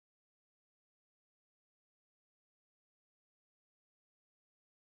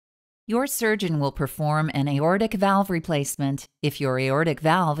Your surgeon will perform an aortic valve replacement if your aortic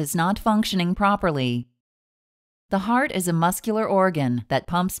valve is not functioning properly. The heart is a muscular organ that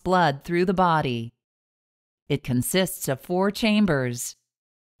pumps blood through the body. It consists of 4 chambers.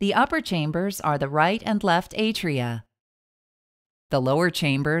 The upper chambers are the right and left atria. The lower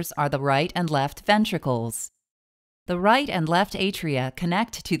chambers are the right and left ventricles. The right and left atria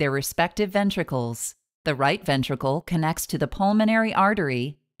connect to their respective ventricles. The right ventricle connects to the pulmonary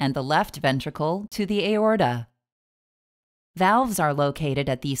artery and the left ventricle to the aorta. Valves are located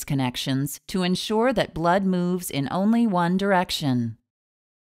at these connections to ensure that blood moves in only one direction.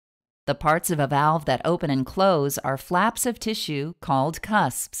 The parts of a valve that open and close are flaps of tissue called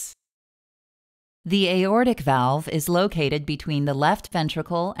cusps. The aortic valve is located between the left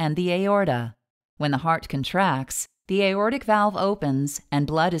ventricle and the aorta. When the heart contracts, the aortic valve opens and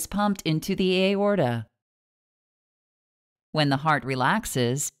blood is pumped into the aorta. When the heart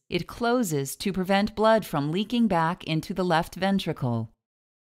relaxes, it closes to prevent blood from leaking back into the left ventricle.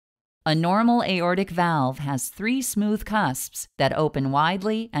 A normal aortic valve has 3 smooth cusps that open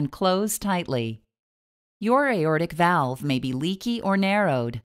widely and close tightly. Your aortic valve may be leaky or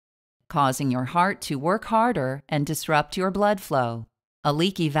narrowed, causing your heart to work harder and disrupt your blood flow. A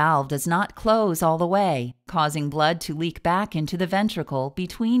leaky valve does not close all the way, causing blood to leak back into the ventricle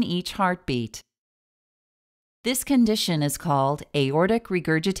between each heartbeat. This condition is called aortic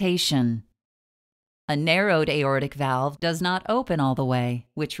regurgitation. A narrowed aortic valve does not open all the way,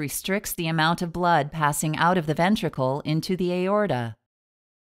 which restricts the amount of blood passing out of the ventricle into the aorta.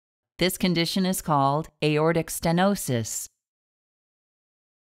 This condition is called aortic stenosis.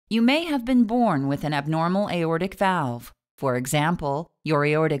 You may have been born with an abnormal aortic valve. For example, your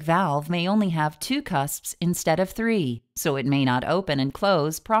aortic valve may only have 2 cusps instead of 3, so it may not open and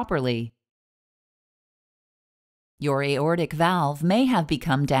close properly. Your aortic valve may have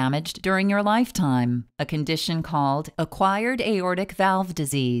become damaged during your lifetime, a condition called acquired aortic valve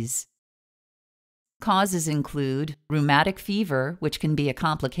disease. Causes include rheumatic fever, which can be a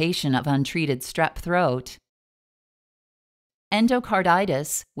complication of untreated strep throat,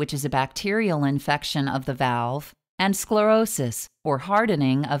 endocarditis, which is a bacterial infection of the valve, and sclerosis, or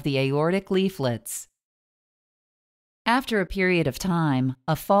hardening of the aortic leaflets. After a period of time,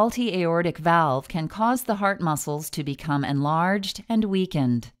 a faulty aortic valve can cause the heart muscles to become enlarged and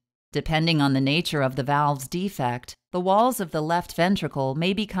weakened. Depending on the nature of the valve's defect, the walls of the left ventricle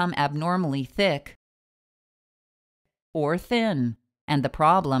may become abnormally thick or thin, and the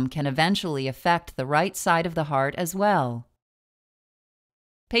problem can eventually affect the right side of the heart as well.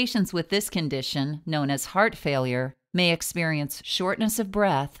 Patients with this condition, known as heart failure, may experience shortness of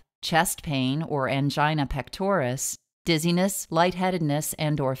breath, chest pain or angina pectoris, dizziness, lightheadedness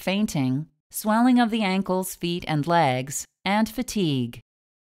and/or fainting, swelling of the ankles, feet, and legs, and fatigue.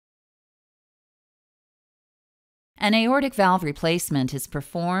 An aortic valve replacement is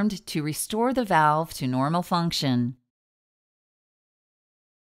performed to restore the valve to normal function.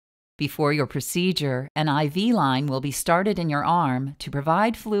 Before your procedure, an IV line will be started in your arm to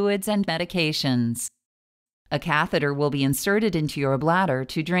provide fluids and medications. A catheter will be inserted into your bladder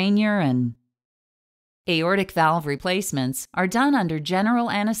to drain urine. Aortic valve replacements are done under general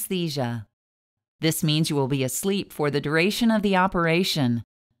anesthesia. This means you will be asleep for the duration of the operation,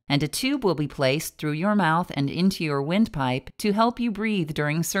 and a tube will be placed through your mouth and into your windpipe to help you breathe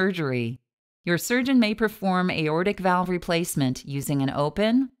during surgery. Your surgeon may perform aortic valve replacement using an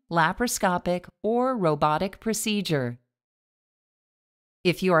open, laparoscopic, or robotic procedure.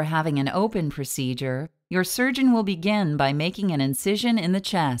 If you are having an open procedure, your surgeon will begin by making an incision in the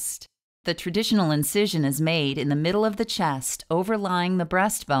chest. The traditional incision is made in the middle of the chest, overlying the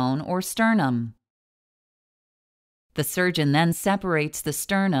breastbone or sternum. The surgeon then separates the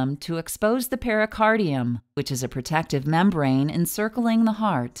sternum to expose the pericardium, which is a protective membrane encircling the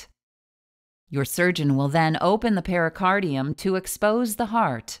heart. Your surgeon will then open the pericardium to expose the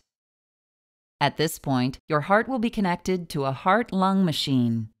heart. At this point, your heart will be connected to a heart-lung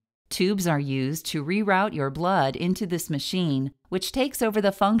machine. Tubes are used to reroute your blood into this machine, which takes over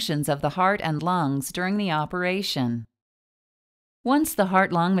the functions of the heart and lungs during the operation. Once the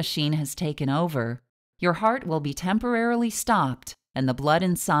heart-lung machine has taken over, your heart will be temporarily stopped and the blood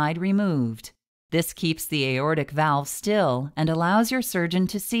inside removed. This keeps the aortic valve still and allows your surgeon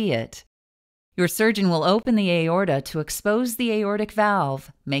to see it. Your surgeon will open the aorta to expose the aortic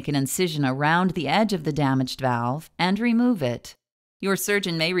valve, make an incision around the edge of the damaged valve, and remove it. Your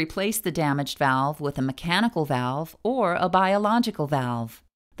surgeon may replace the damaged valve with a mechanical valve or a biological valve.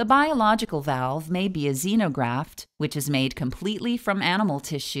 The biological valve may be a xenograft, which is made completely from animal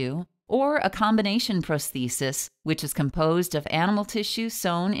tissue, or a combination prosthesis, which is composed of animal tissue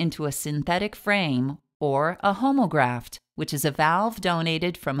sewn into a synthetic frame, or a homograft, which is a valve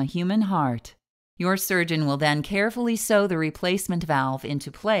donated from a human heart. Your surgeon will then carefully sew the replacement valve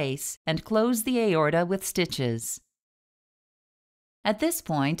into place and close the aorta with stitches. At this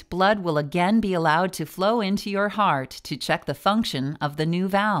point, blood will again be allowed to flow into your heart to check the function of the new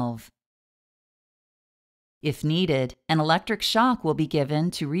valve. If needed, an electric shock will be given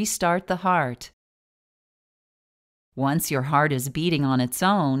to restart the heart. Once your heart is beating on its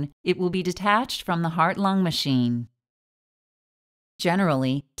own, it will be detached from the heart-lung machine.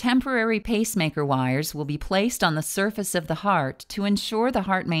 Generally, temporary pacemaker wires will be placed on the surface of the heart to ensure the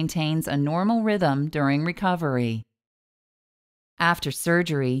heart maintains a normal rhythm during recovery. After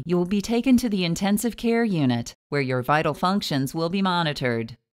surgery, you will be taken to the intensive care unit, where your vital functions will be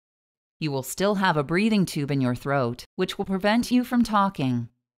monitored. You will still have a breathing tube in your throat, which will prevent you from talking.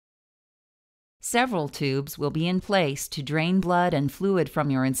 Several tubes will be in place to drain blood and fluid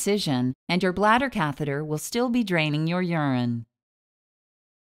from your incision, and your bladder catheter will still be draining your urine.